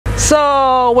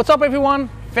So, what's up everyone?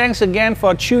 Thanks again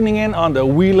for tuning in on the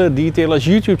Wheeler Detailer's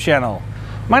YouTube channel.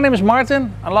 My name is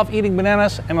Martin, I love eating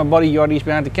bananas and my buddy Jordy is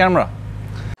behind the camera.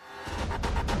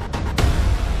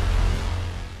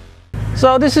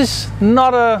 So this is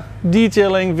not a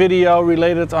detailing video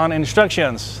related on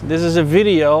instructions. This is a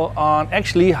video on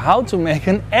actually how to make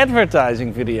an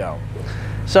advertising video.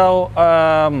 So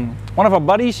one of our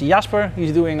buddies, Jasper,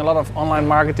 he's doing a lot of online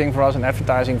marketing for us and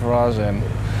advertising for us, and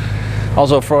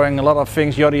also throwing a lot of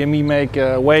things Jordy and me make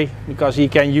away because he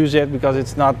can use it, because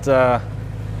it's not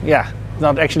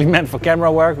not actually meant for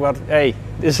camera work, but hey,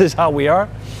 this is how we are.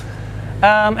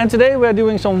 And today we're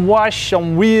doing some wash,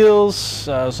 some wheels,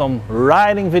 some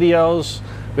riding videos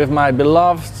with my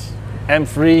beloved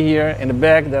M3 here in the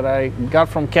back that I got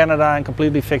from Canada and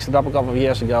completely fixed it up a couple of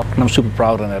years ago. And I'm super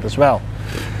proud of that as well.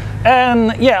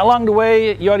 And yeah, along the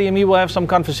way, Jordy and me will have some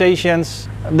conversations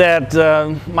that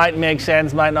might make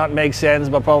sense, might not make sense,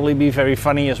 but probably be very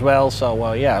funny as well.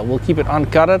 So yeah, we'll keep it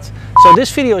uncutted. So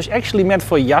this video is actually meant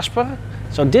for Jasper.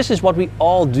 So this is what we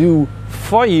all do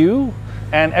for you,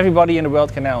 and everybody in the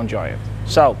world can now enjoy it.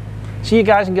 So, see you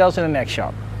guys and girls in the next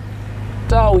shot.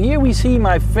 So here we see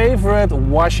my favorite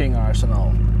washing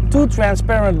arsenal. 2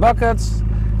 transparent buckets,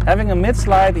 having a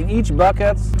mid-slide in each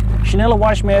bucket, chenille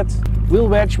wash mitt, wheel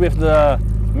wedge with the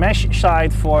mesh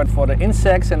side for the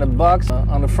insects and the bugs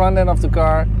on the front end of the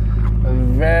car, a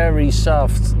very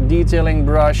soft detailing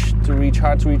brush to reach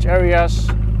hard to reach areas,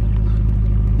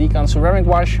 Decon ceramic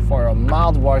wash for a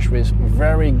mild wash with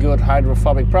very good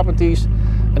hydrophobic properties,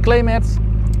 a clay mat,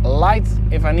 light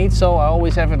if I need so, I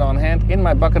always have it on hand in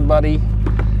my bucket body,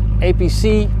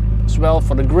 APC as well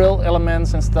for the grill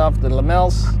elements and stuff, the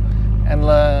lamels, and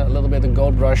a little bit of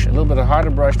gold brush, a little bit of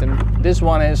harder brush than this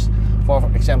one is, for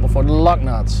example for the lug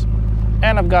nuts.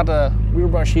 And I've got a wheel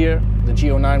brush here, the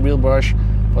Go9 wheel brush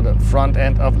for the front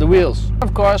end of the wheels.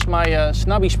 Of course my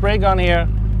Snubby spray gun here,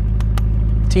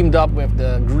 teamed up with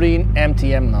the green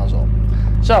MTM nozzle.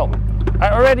 So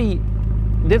I already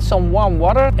did some warm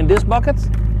water in this bucket,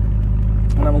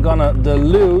 and I'm gonna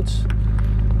dilute,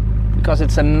 because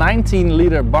it's a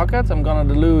 19-liter bucket, I'm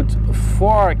gonna dilute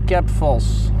 4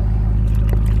 capfuls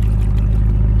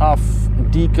of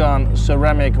Decon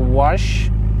ceramic wash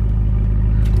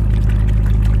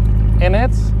in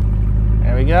it.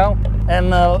 There we go. And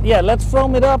yeah, let's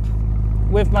foam it up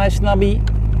with my Snubby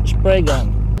spray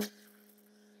gun.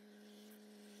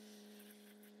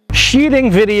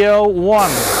 Sheeting video 1.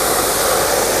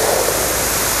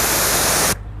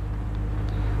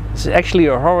 This is actually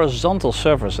a horizontal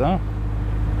surface, huh?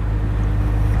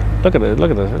 Look at it,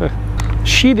 look at it.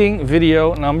 Sheeting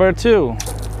video number 2.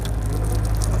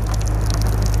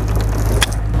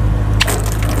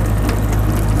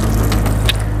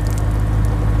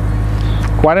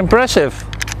 Quite impressive.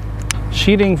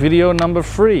 Sheeting video number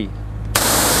 3.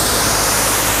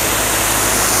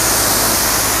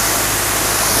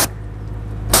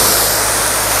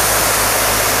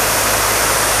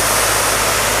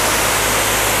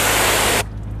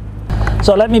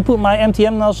 So let me put my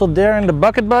MTM nozzle there in the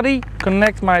bucket body,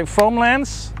 connect my foam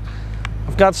lens.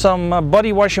 I've got some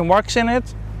body wash and wax in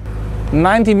it,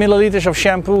 90 milliliters of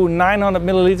shampoo, 900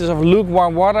 milliliters of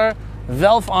lukewarm water,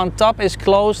 valve on top is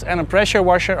closed, and a pressure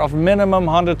washer of minimum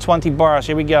 120 bars.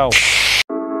 Here we go.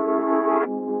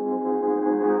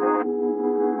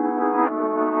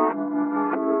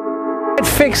 It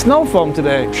fixed no foam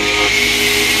today.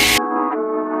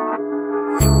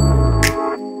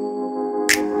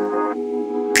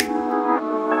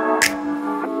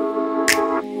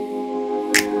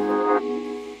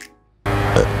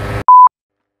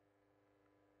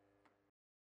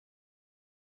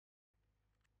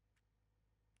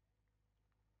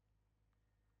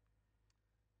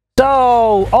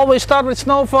 So, always start with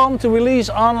snow foam to release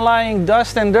on-lying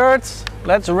dust and dirt.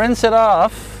 Let's rinse it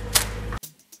off.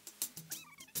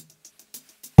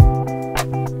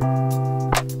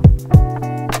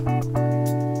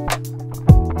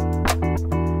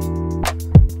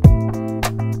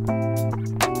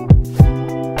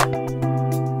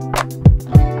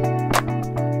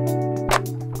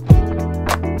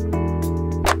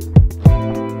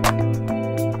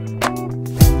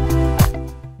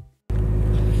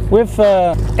 With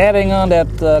adding on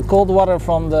that cold water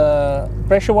from the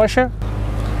pressure washer,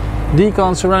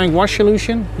 Decon ceramic wash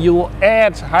solution, you will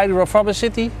add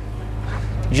hydrophobicity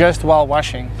just while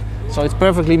washing. So it's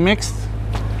perfectly mixed.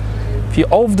 If you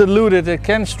over dilute it, it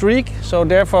can streak. So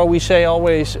therefore we say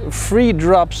always 3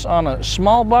 drops on a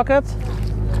small bucket,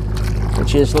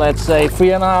 which is, let's say,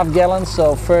 3.5 gallons,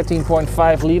 so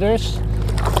 13.5 liters.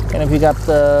 And if you got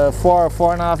 4 or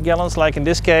 4.5 gallons, like in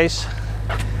this case,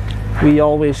 we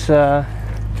always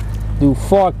do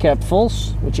 4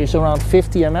 capfuls, which is around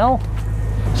 50 ml,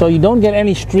 so you don't get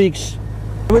any streaks.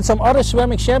 With some other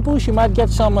ceramic shampoos you might get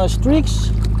some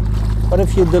streaks, but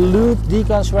if you dilute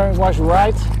Decon ceramic wash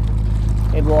right,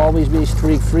 it will always be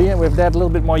streak free, and with that a little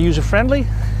bit more user friendly.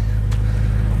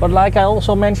 But like I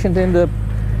also mentioned in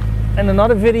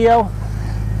another video,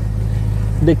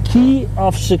 the key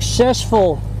of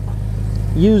successful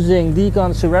using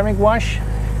Decon ceramic wash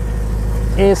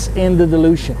is in the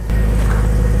dilution.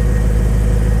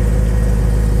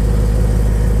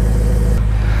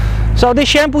 So this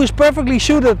shampoo is perfectly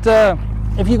suited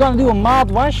if you're going to do a mild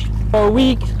wash for a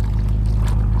week,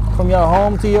 from your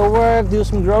home to your work, do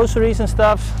some groceries and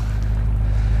stuff.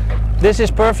 This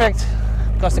is perfect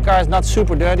because the car is not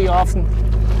super dirty often.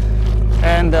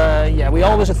 And yeah, we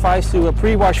always advise to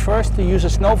pre-wash first, to use a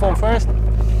snow foam first,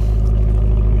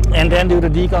 and then do the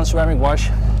Decon ceramic wash.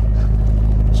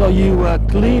 So you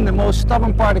clean the most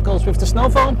stubborn particles with the snow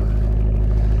foam,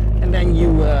 and then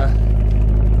you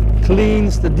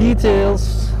cleanse the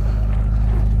details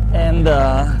and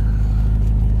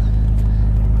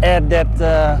add that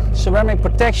ceramic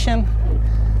protection.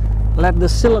 Let the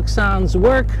siloxanes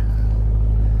work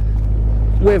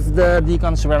with the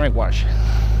Decon ceramic wash.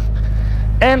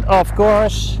 And of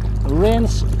course,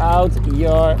 rinse out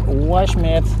your wash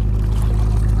mat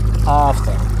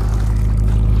after.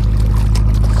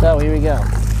 So here we go.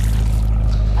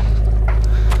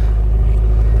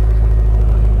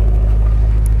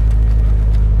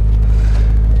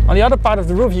 On the other part of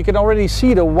the roof you can already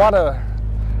see the water,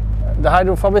 the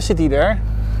hydrophobicity there,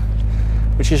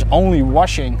 which is only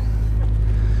washing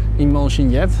emulsion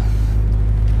yet.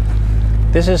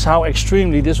 This is how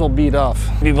extremely this will beat off.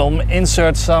 We will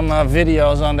insert some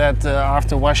videos on that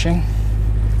after washing.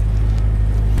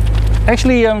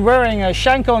 Actually, I'm wearing a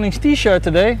Shine Konings t-shirt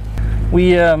today.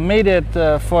 We made it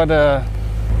for the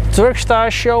Truck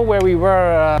Star show where we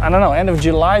were, I don't know, end of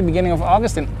July, beginning of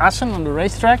August in Assen on the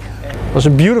racetrack. It was a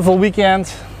beautiful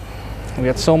weekend. We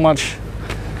had so much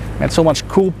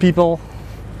cool people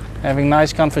having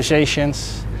nice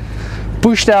conversations.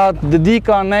 Pushed out the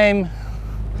Decon name,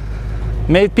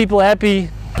 made people happy,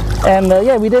 and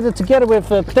yeah, we did it together with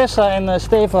Tessa and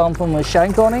Stefan from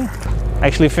Shine Koning. I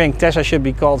actually think Tessa should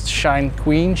be called Shine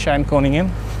Queen, Shine Koningin.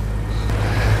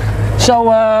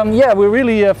 So yeah, we're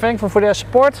really thankful for their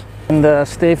support, and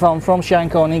Stefan from Shine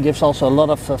Koning gives also a lot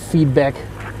of feedback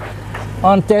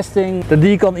on testing the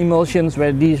Decon emulsions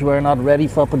where these were not ready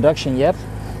for production yet.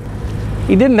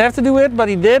 He didn't have to do it, but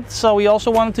he did, so he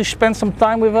also wanted to spend some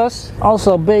time with us.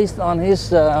 Also based on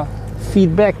his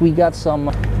feedback, we got some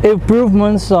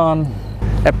improvements on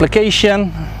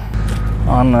application,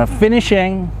 on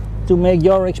finishing, to make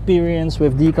your experience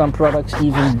with Decon products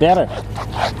even better.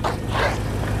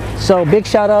 So big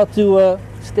shout out to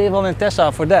Stefan and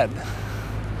Tessa for that.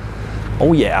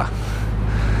 Oh yeah.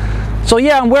 So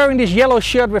yeah, I'm wearing this yellow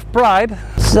shirt with pride.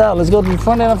 So let's go to the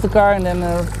front end of the car and then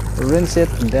rinse it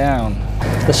down.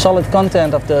 The solid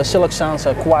content of the siloxanes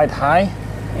are quite high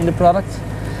in the product.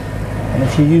 And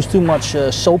if you use too much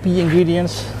soapy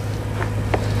ingredients,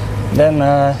 then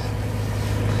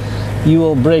you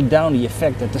will break down the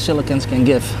effect that the silicons can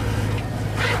give.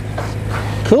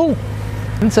 Cool.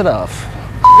 Rinse it off.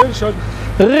 Rinsen.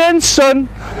 Rinsen.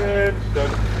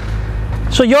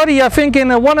 So Jordy, I think in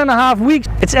 1.5 weeks,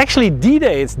 it's actually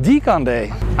D-Day, it's Decon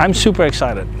Day. I'm super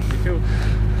excited. Me too.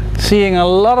 Seeing a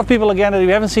lot of people again that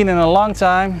we haven't seen in a long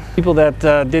time. People that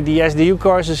did the SDU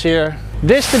courses here.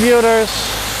 Distributors.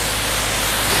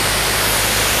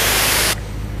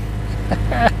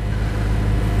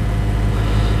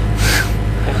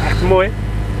 Echt mooi.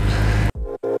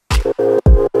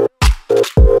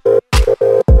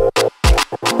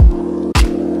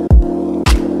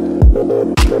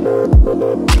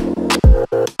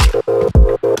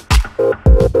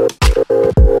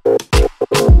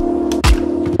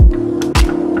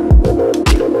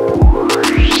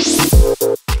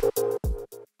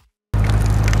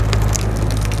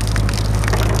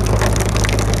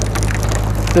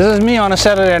 This is me on a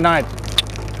Saturday night.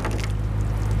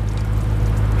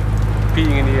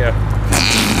 Peeing in the air.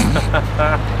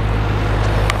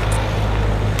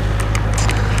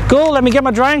 Cool, let me get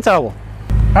my drying towel.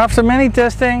 After many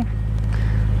testing,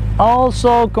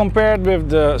 also compared with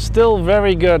the still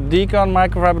very good Decon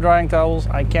microfiber drying towels,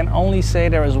 I can only say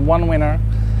there is one winner,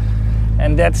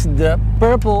 and that's the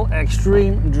purple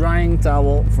extreme drying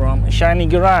towel from Shiny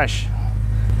Garage.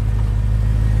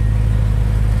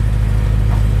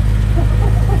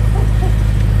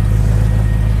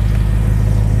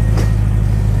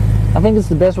 I think it's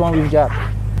the best one we've got.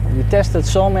 We tested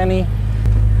so many,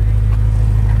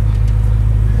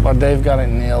 but they've got it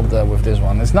nailed with this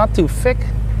one. It's not too thick,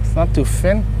 It's not too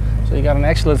thin, so you got an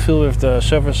excellent feel with the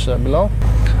surface below.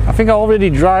 I think I already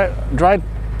dried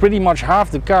pretty much half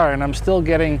the car and I'm still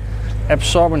getting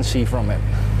absorbency from it.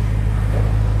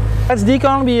 Let's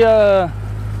Decon, we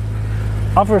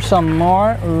offer some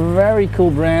more very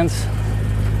cool brands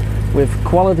with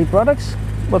quality products,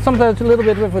 but sometimes a little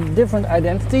bit with a different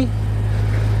identity.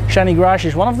 Shiny Garage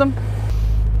is one of them.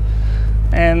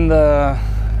 And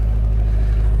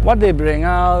what they bring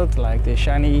out, like the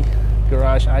Shiny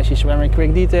Garage Icy Ceramic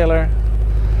Quick Detailer,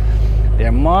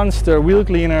 their monster wheel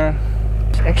cleaner,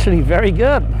 it's actually very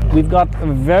good. We've got a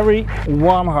very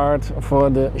warm heart for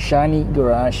the Shiny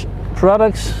Garage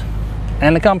products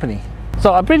and the company.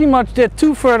 So I pretty much did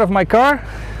 2/3 of my car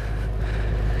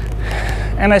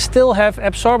and I still have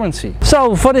absorbency.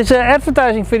 So for this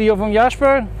advertising video from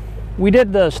Jasper, we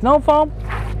did the snow foam,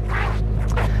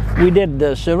 we did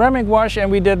the ceramic wash, and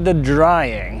we did the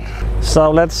drying. So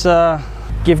let's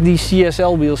give these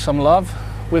CSL wheels some love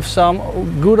with some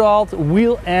good old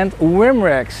wheel and rim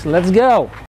racks. Let's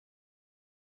go!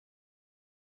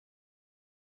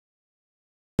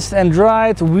 And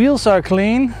dried, wheels are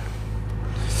clean.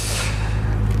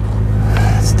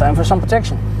 It's time for some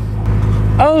protection.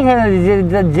 Open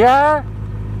the jar.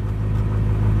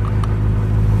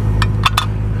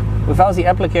 Without the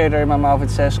applicator in my mouth,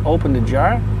 it says open the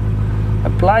jar.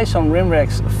 Apply some rim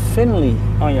racks thinly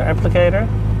on your applicator.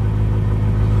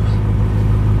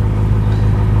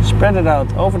 Spread it out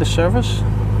over the surface.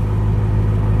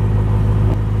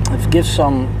 It gives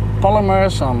some polymer,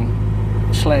 some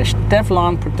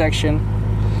 /Teflon protection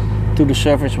to the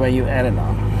surface where you add it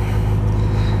on.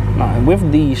 Now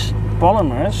with these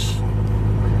polymers,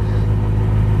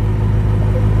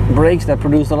 brakes that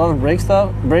produce a lot of brake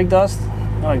dust,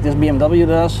 like this BMW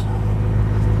does,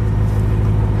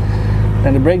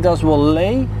 then the brake dust will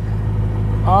lay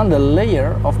on the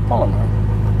layer of polymer.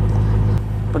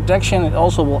 Protection, it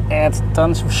also will add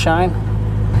tons of shine.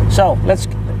 So let's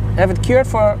have it cured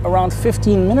for around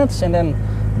 15 minutes and then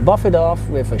buff it off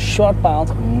with a short-pound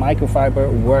microfiber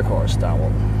workhorse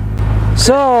towel.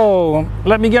 So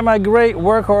let me get my great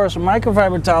workhorse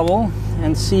microfiber towel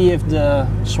and see if the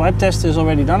swipe test is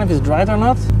already done, if it's dried or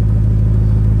not.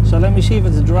 So let me see if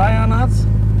it's dry or not.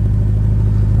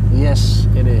 Yes,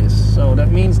 it is. So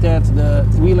that means that the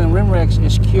wheel and rim racks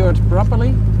is cured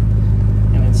properly,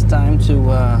 and it's time to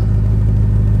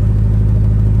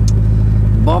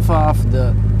buff off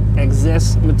the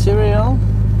excess material.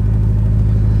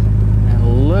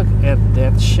 And look at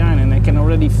that shine, and I can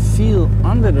already feel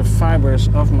under the fibers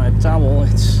of my towel.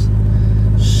 It's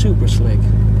super slick.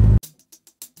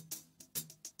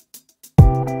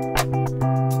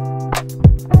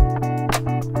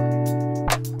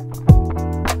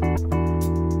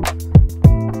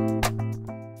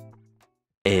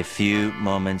 A few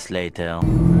moments later.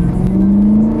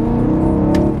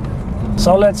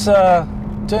 So let's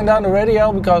turn down the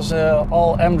radio because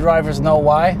all M drivers know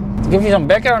why. To give you some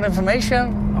background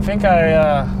information, I think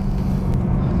I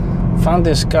found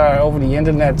this car over the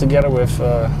internet together with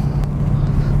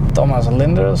Thomas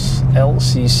Linders,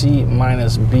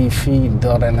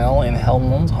 LCC-BV.nl in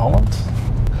Helmond, Holland.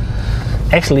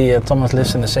 Actually, Thomas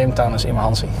lives in the same town as Im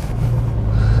Hansi.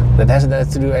 That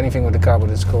hasn't to do anything with the car, but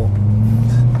it's cool.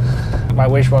 My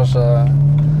wish was a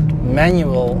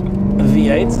manual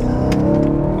V8.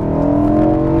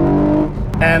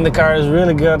 And the car is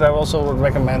really good. I also would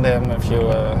recommend him if you,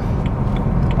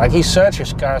 like, he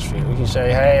searches cars for you. You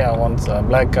say, hey, I want a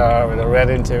black car with a red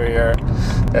interior.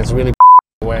 That's really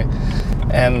away.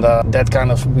 And that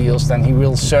kind of wheels, then he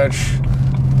will search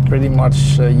pretty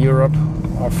much Europe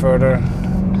or further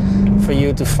for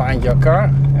you to find your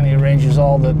car. And he arranges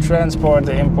all the transport,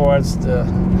 the imports, the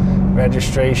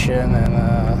registration and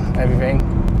everything.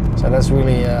 So that's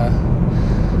really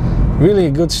really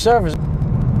a good service.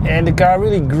 And the car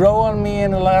really grew on me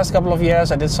in the last couple of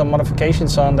years. I did some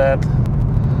modifications on that.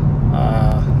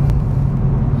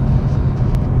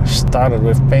 Started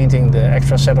with painting the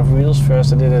extra set of wheels.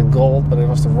 First I did it gold, but it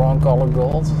was the wrong color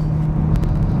gold.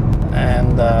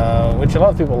 And which a lot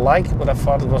of people like, but I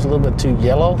thought it was a little bit too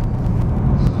yellow.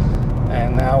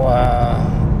 And now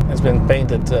it's been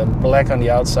painted black on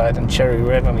the outside and cherry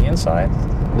red on the inside,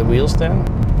 the wheels then.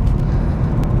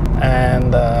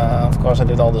 And of course I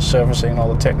did all the servicing, all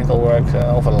the technical work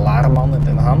over Lagerman in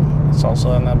Den Ham. It's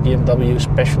also a BMW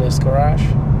specialist garage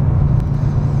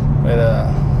with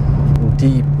a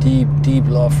deep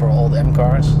love for old M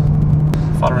cars.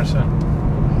 Father and son.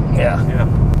 Yeah.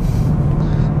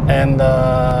 And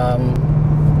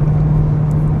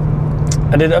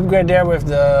I did upgrade there with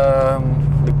the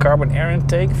carbon air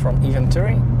intake from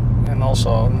Advertorial, and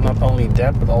also not only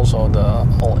that, but also the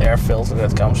whole air filter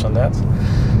that comes on that.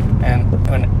 And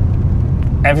when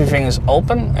everything is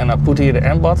open and I put here the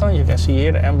M button, you can see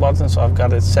here the M button, so I've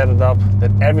got it set it up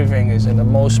that everything is in the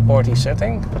most sporty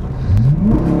setting.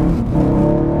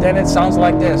 Then it sounds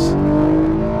like this.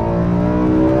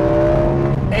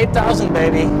 8,000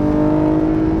 baby.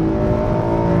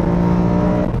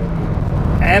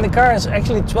 And the car is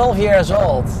actually 12 years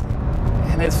old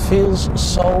and it feels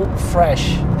so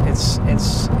fresh. It's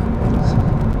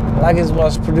like it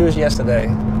was produced yesterday.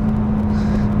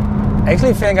 I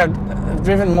actually think I've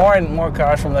driven more and more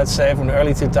cars from, let's say, from the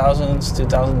early 2000s,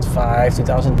 2005,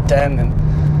 2010, and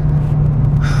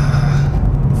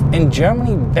in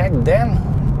Germany back then,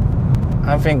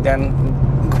 I think then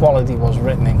quality was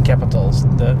written in capitals.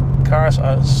 The cars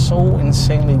are so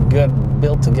insanely good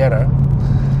built together.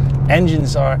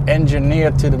 Engines are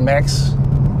engineered to the max.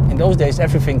 In those days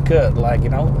everything could, like, you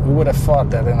know, who would have thought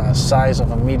that in a size of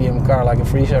a medium car like a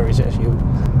 3 Series S you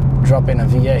drop in a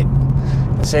V8.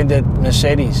 The same did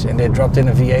Mercedes, and they dropped in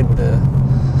a V8 with a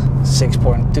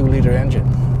 6.2 liter engine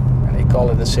and they call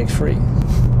it a 6.3.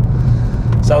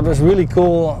 So it was really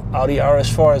cool. Audi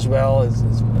RS4 as well.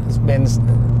 It's been,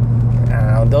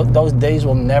 those days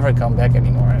will never come back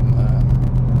anymore. And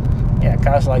yeah,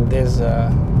 cars like this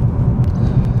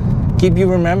keep you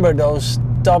remember those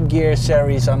Top Gear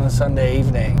series on a Sunday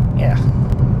evening. Yeah,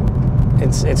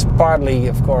 it's partly,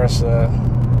 of course,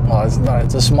 well, it's not.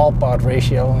 It's a small part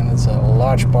ratio and it's a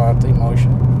large part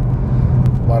emotion.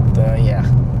 But yeah,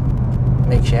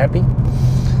 makes you happy.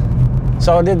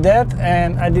 So I did that,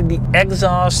 and I did the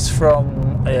exhaust from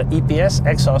EPS,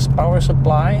 exhaust power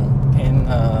supply, in,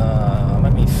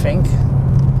 let me think,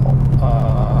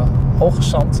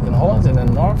 Hoogezand in Holland, in the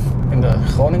north, in the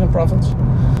Groningen province.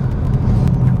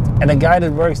 And the guy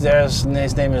that works there, his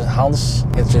name is Hans.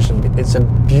 It's a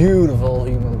beautiful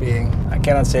human being. I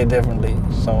cannot say it differently.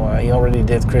 So he already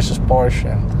did Chris's Porsche,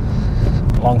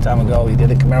 and a long time ago he did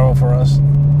a Camaro for us.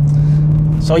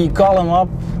 So you call him up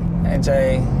and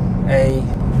say, hey,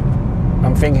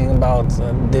 I'm thinking about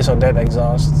this or that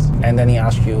exhaust, and then he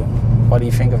asks you, what do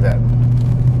you think of that?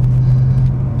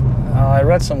 I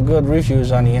read some good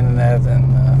reviews on the internet,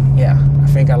 and yeah, I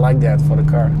think I like that for the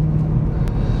car.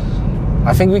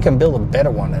 I think we can build a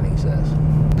better one, then he says.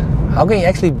 How can you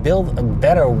actually build a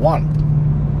better one?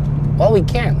 Well, we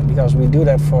can, because we do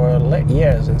that for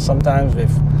years, and sometimes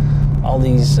with all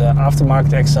these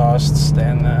aftermarket exhausts,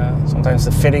 then sometimes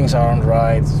the fittings aren't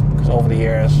right, because over the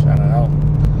years, I don't know,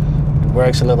 it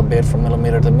works a little bit from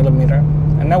millimeter to millimeter,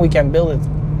 and now we can build it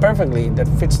perfectly that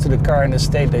fits to the car in the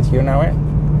state that you're now in.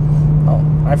 Well,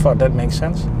 I thought that makes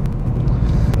sense.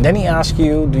 Then he asks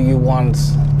you, do you want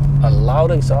a loud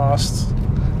exhaust,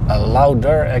 a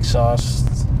louder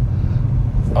exhaust,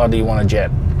 or do you want a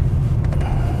jet?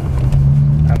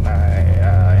 And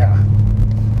yeah,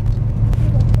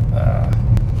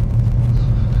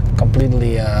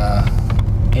 completely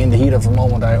in the heat of the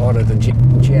moment, I ordered a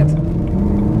jet.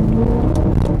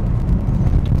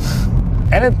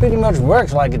 And it pretty much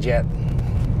works like a jet.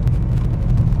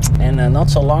 And not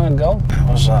so long ago,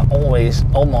 I was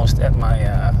almost at my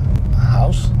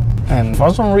house. And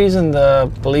for some reason the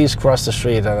police crossed the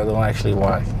street, and I don't know actually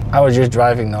why. I was just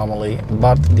driving normally,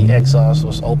 but the exhaust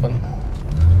was open.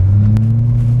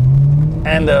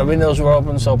 And the windows were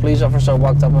open, so a police officer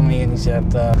walked up on me and he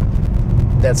said,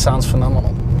 that sounds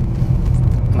phenomenal.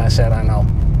 And I said, I know.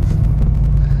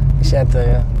 He said,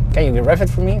 can you rev it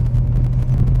for me?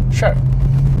 Sure.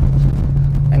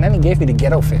 And then he gave me the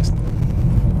ghetto fist.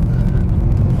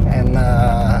 And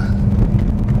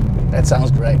that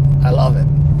sounds great. I love it.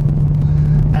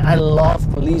 And I love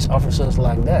police officers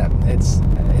like that. It's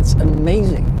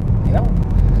amazing, you know.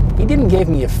 He didn't give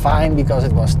me a fine because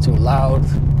it was too loud.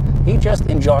 He just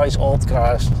enjoys old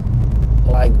cars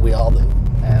like we all do.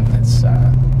 And it's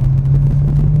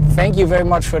thank you very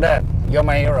much for that. You're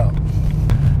my hero.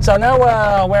 So now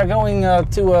we're going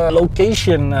to a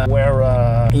location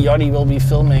where Jordy will be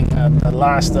filming the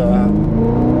last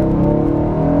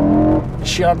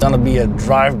shot. Gonna be a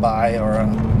drive-by, or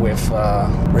with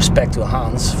respect to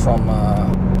Hans from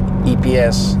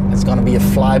EPS, it's gonna be a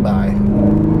flyby.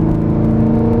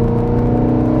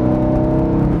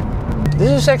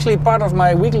 This is actually part of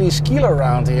my weekly skill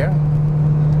around here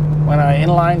when I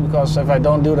inline, because if I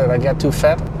don't do that I get too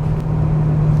fat.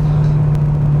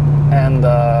 And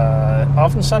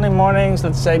often Sunday mornings,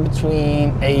 let's say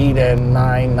between 8 and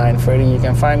 9, 9:30, you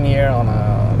can find me here on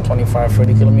a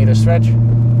 25-30 kilometer stretch.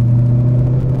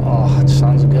 Oh, it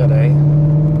sounds good, eh?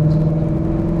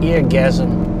 Eargasm.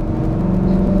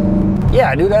 Yeah,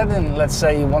 I do that in, let's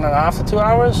say, 1.5 to 2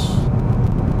 hours.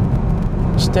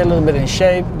 Stay a little bit in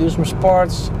shape, do some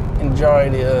sports, enjoy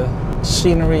the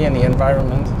scenery and the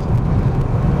environment.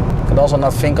 Could also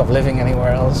not think of living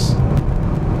anywhere else.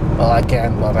 Well, I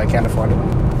can, but I can't afford it.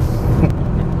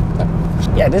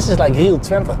 Yeah, this is like real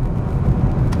Twente.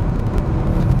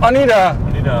 Anita!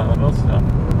 Anita, wat wil ze dan?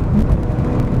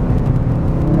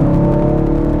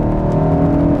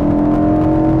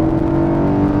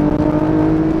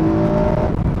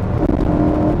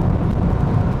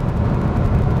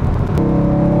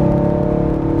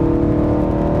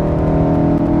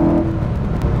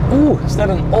 Is that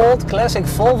an old classic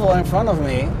Volvo in front of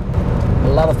me?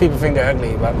 A lot of people think they're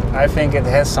ugly, but I think it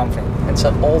has something. It's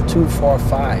an old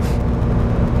 245.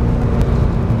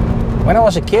 When I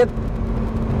was a kid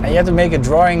and you had to make a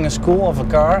drawing in school of a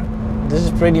car, this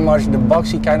is pretty much the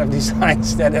boxy kind of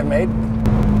designs that I made.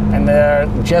 And they're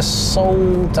just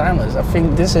so timeless. I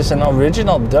think this is an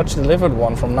original Dutch delivered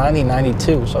one from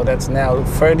 1992, so that's now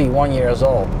 31 years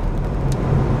old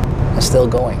and still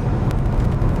going.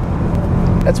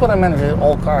 That's what I meant with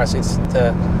all cars. It's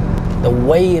the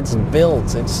way it's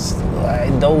built. It's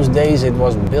in those days it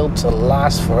was built to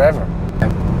last forever.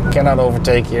 I cannot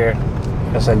overtake here.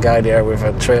 There's a guy there with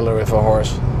a trailer with a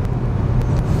horse,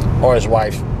 or his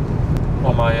wife.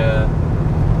 Or my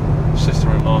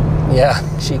sister-in-law. Yeah,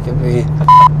 she could be.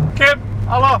 Kim,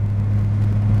 hallo.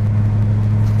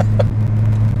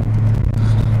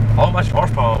 How much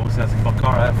horsepower was that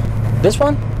car have? This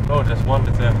one? Oh, there's one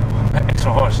with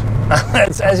extra horse.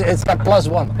 it's got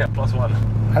 +1. Yeah, +1.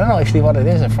 I don't know actually what it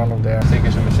is in front of there. I think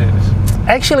it's a Mercedes.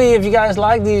 Actually, if you guys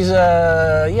like these,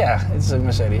 yeah, it's a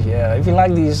Mercedes. Yeah, if you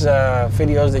like these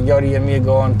videos that Jordy and me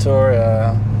go on tour,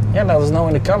 yeah, let us know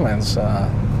in the comments.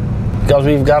 Because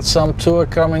we've got some tour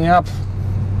coming up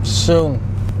soon.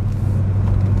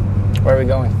 Where are we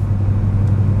going?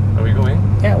 Are we going?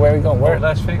 Yeah, where are we going? Where? Oh,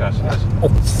 Las Vegas. Yes. Oh,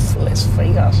 Las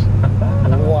Vegas.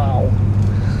 Wow.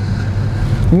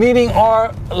 Meeting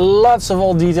our lots of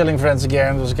old detailing friends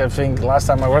again, because I think last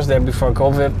time I was there before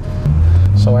COVID.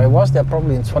 So I was there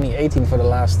probably in 2018 for the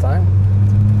last time.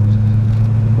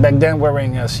 Back then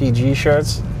wearing CG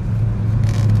shirts.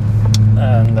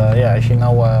 And yeah, as you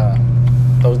know,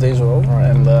 those days are over.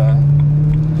 And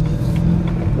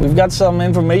we've got some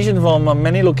information from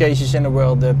many locations in the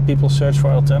world that people search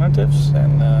for alternatives.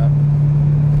 And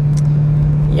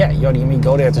yeah, Jordy and me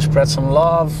go there to spread some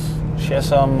love, share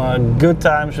some good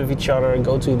times with each other,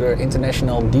 go to the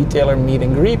international detailer meet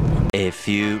and greet. A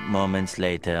few moments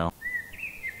later.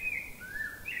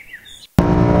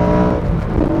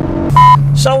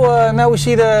 So now we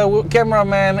see the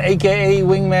cameraman, aka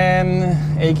wingman,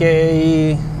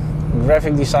 aka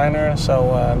graphic designer.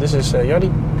 So this is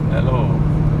Jordy. Hello.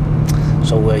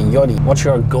 So Jordy, what's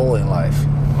your goal in life?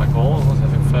 My goal was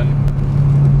having fun.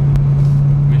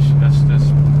 Mission,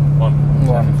 that's one.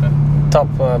 Having fun. Top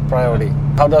priority.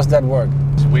 How does that work?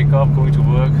 Just wake up, going to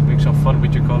work, make some fun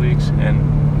with your colleagues, and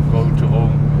go to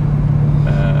home.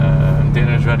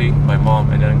 Dinner is ready by mom,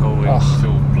 and then going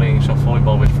to playing some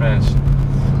volleyball with friends,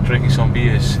 drinking some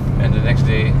beers, and the next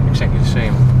day exactly the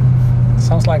same.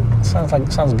 Sounds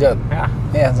good. Yeah.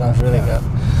 Yeah, it sounds really good.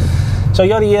 So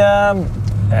Jordy,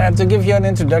 to give you an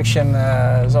introduction,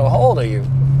 so how old are you?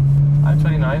 I'm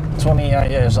 29. 20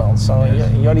 years old. So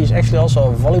yes. Jordy is actually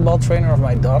also a volleyball trainer of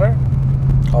my daughter,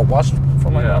 or was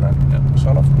for my daughter,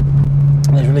 sort of.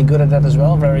 And he's really good at that as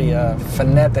well. Very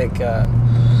fanatic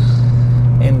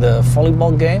in the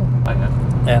volleyball game. I am.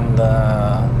 And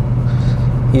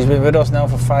he's been with us now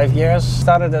for 5 years.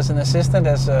 Started as an assistant,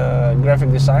 as a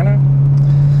graphic designer.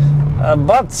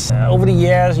 But over the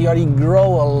years, Jordy grew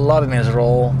a lot in his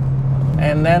role.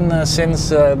 And then since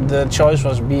the choice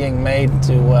was being made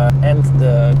to end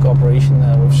the cooperation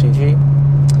with CG,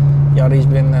 Jordy's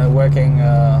been working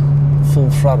full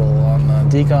throttle on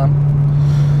decon.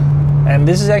 And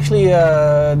this is actually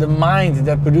the mind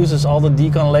that produces all the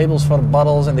decon labels for the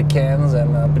bottles and the cans and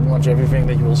pretty much everything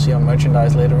that you will see on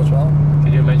merchandise later as well.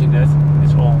 Can you imagine that?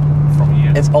 It's all from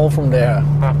here. It's all from there.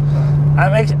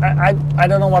 I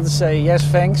don't know what to say. Yes,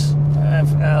 thanks,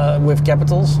 with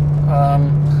capitals.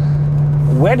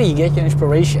 Where do you get your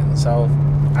inspiration? So,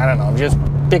 I don't know, just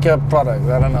pick a product.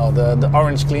 I don't know, the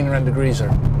orange cleaner and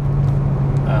degreaser.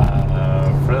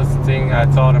 First thing I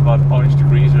thought about orange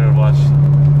degreaser was,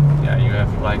 yeah, you have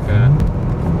like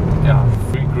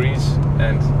free grease,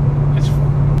 and it's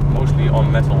mostly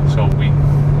on metal. So we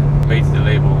made the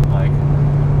label like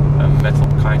a metal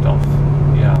kind of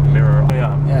mirror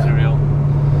material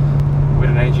with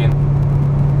an engine,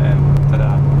 and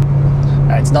ta-da.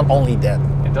 It's not only that.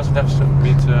 It doesn't have to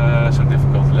be so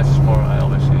difficult. Less is more, I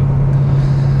always say.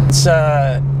 It's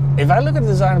if I look at the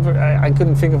design, I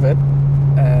couldn't think of it,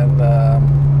 and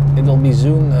it will be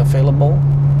soon available.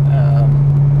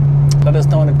 Let us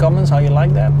know in the comments how you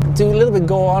like that. To a little bit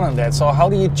go on that. So how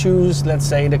do you choose, let's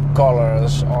say, the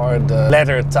colors or the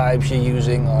letter types you're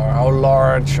using, or how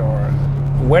large, or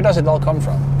where does it all come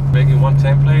from? Making one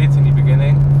template in the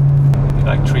beginning,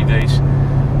 like 3 days,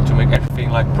 to make everything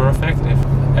like perfect. If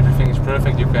everything is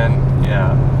perfect, you can,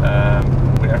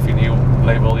 with every new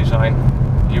label design,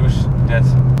 use that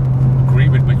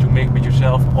agreement which you make with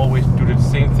yourself. Always do the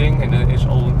same thing, and then it's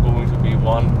all going to be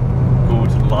one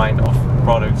good line of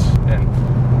products. And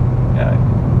yeah,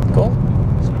 cool.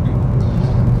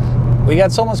 We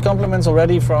got so much compliments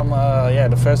already from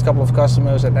the first couple of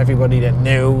customers and everybody that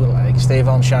knew, like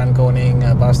Stefan, Sean Koning,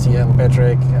 Bastian,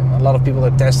 Patrick, and a lot of people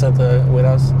that tested with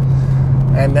us.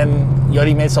 And then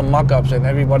Jordy made some mock-ups and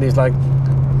everybody's like,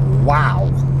 wow,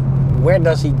 where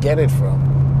does he get it from?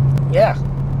 Yeah,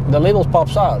 the labels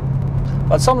pops out.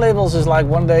 But some labels is like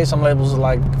 1 day, some labels is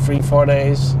like 3-4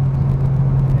 days.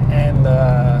 And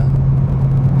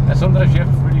sometimes you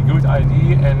have a really good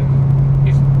idea and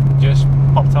it just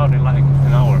popped out in like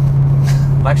an hour.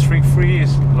 Like Streak Free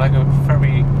is like a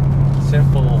very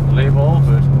simple label,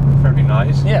 but very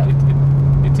nice. Yeah.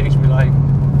 It takes me like,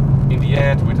 in the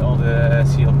end, with all the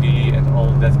CLP and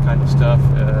all that kind of stuff,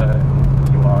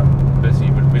 you are busy.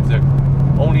 But with the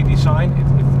only design,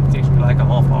 it takes me like a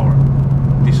half hour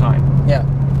design. Yeah.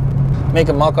 Make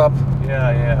a mock-up. Yeah,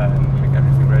 and make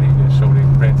everything ready so they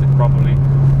print it properly.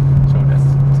 So that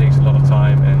takes a lot of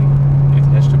time, and it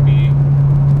has to be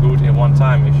good in one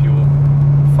time. If you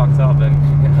fucked up, then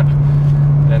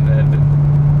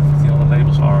the other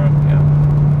labels are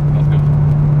not good.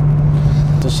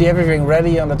 To see everything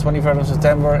ready on the 23rd of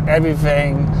September,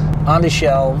 everything on the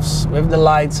shelves with the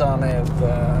lights on it,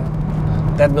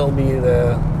 that will be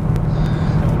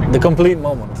the complete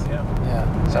moment. Yeah.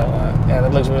 So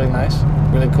that looks really nice,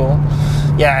 really cool.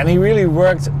 Yeah, and he really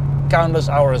worked countless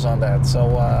hours on that.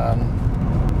 So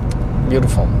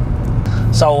beautiful.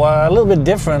 So a little bit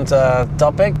different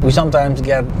topic. We sometimes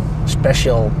get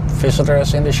special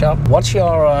visitors in the shop. What's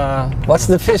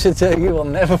the visitor you will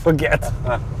never forget?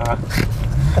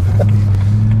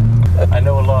 I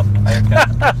know a lot.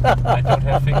 I don't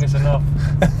have fingers enough.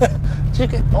 You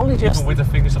can only just... Even with the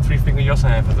fingers of 3 finger Jos, I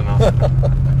have it enough.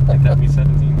 Like that means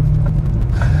 17.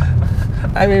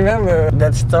 I remember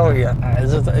that story,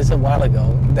 it's a while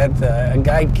ago, that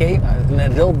an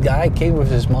adult guy came with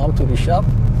his mom to the shop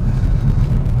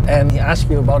and he asked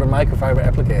you about a microfiber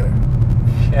applicator.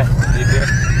 Yeah, he did.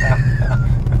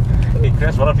 He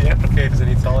grabbed one of the applicators and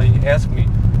he asked me,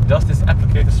 does this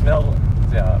applicator smell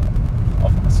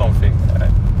of something?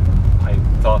 I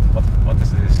thought, what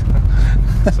is this?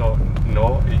 So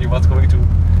no, he was going to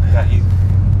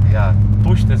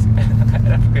push this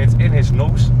applicator in his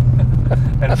nose.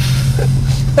 And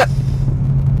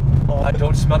I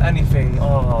don't smell anything.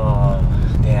 Oh,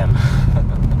 damn.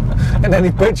 And then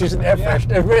he purchased an air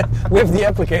freshener with the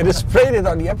applicator, sprayed it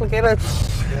on the applicator.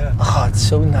 Yeah. Oh, it's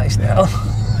so nice now.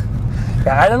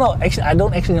 Yeah, I don't know. Actually, I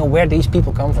don't actually know where these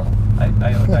people come from. I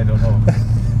don't know.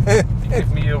 He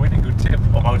gave me a really good tip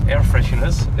about air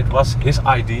fresheners. It was his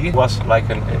idea. He was like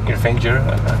an inventor.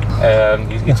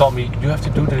 He told me, you have to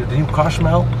do the new car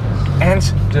smell and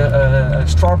the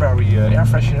strawberry air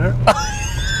freshener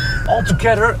all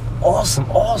together.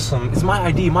 Awesome. It's my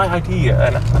idea.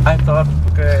 And I thought,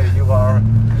 okay, you are.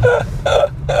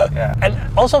 Yeah. And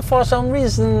also for some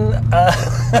reason,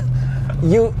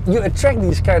 you attract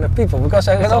these kind of people, because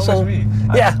I can also. Me.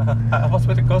 Yeah. I was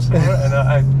with a customer and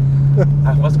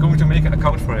I was going to make an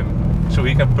account for him so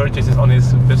he can purchase it on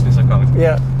his business account.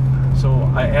 Yeah. So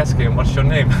I asked him, what's your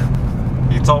name?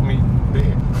 He told me B.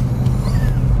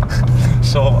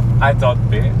 So I thought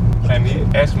B, and he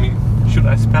asked me, should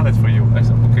I spell it for you? I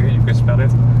said, okay, you can spell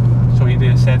it. So he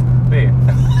said B.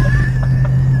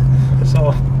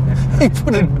 So he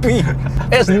put a B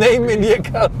as name in the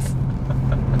account.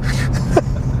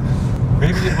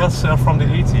 Maybe it was from the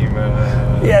A-team.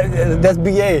 Yeah, that's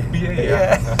BA. BA,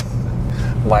 yeah.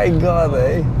 My God,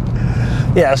 eh?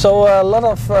 Yeah, so a lot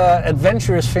of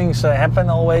adventurous things happen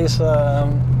always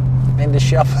in the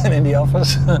shop and in the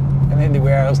office and in the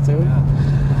warehouse too.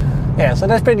 Yeah, so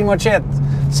that's pretty much it.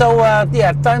 So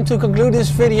time to conclude this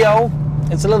video.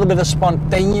 It's a little bit of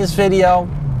spontaneous video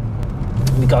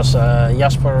because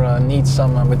Jasper needs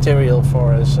some material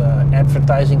for his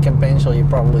advertising campaign, so you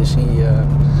probably see a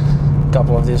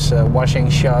couple of these washing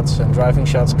shots and driving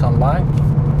shots come by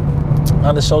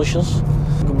on the socials.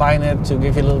 Combine it to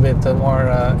give you a little bit more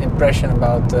impression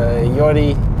about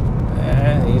Jordy.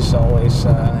 He's always,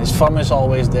 his fun is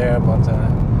always there, but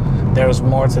there's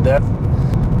more to that.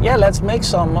 Yeah, let's make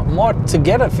some more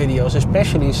together videos,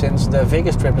 especially since the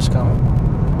Vegas trip is coming.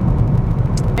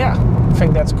 Yeah, I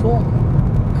think that's cool.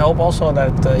 I hope also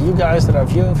that you guys that are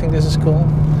viewing think this is cool.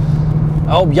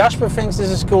 I hope Jasper thinks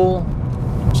this is cool.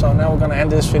 So now we're gonna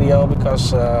end this video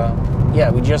because yeah,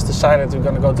 we just decided we're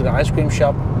gonna go to the ice cream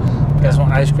shop, get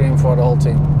some ice cream for the whole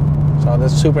team. So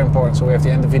that's super important. So we have to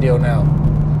end the video now.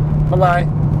 Bye bye.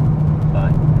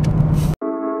 Bye.